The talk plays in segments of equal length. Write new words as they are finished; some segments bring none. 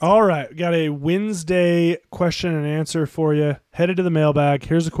All right. Got a Wednesday question and answer for you. Headed to the mailbag.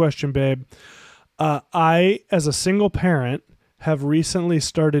 Here's a question, babe. I, as a single parent, have recently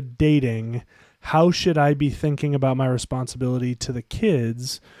started dating. How should I be thinking about my responsibility to the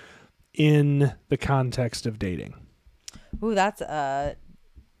kids in the context of dating? Ooh, that's a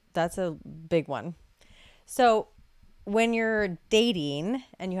big one. So when you're dating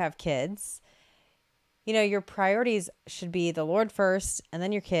and you have kids, your priorities should be the Lord first and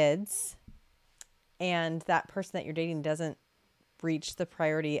then your kids. And that person that you're dating doesn't reach the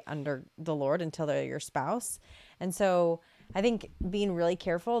priority under the Lord until they're your spouse. And so I think being really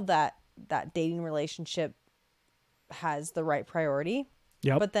careful that that dating relationship has the right priority.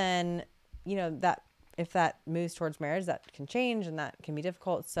 Yep. But then, that if that moves towards marriage, that can change and that can be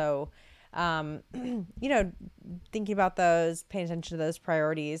difficult. So, thinking about those, paying attention to those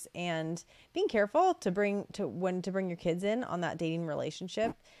priorities, and being careful to bring your kids in on that dating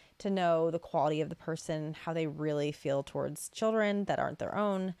relationship, to know the quality of the person, how they really feel towards children that aren't their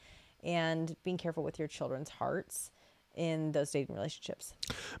own, and being careful with your children's hearts in those dating relationships.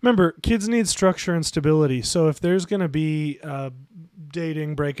 Remember, kids need structure and stability. So if there's going to be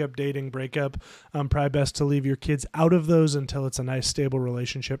dating breakup, probably best to leave your kids out of those until it's a nice, stable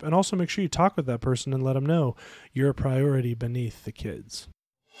relationship. And also make sure you talk with that person and let them know you're a priority beneath the kids.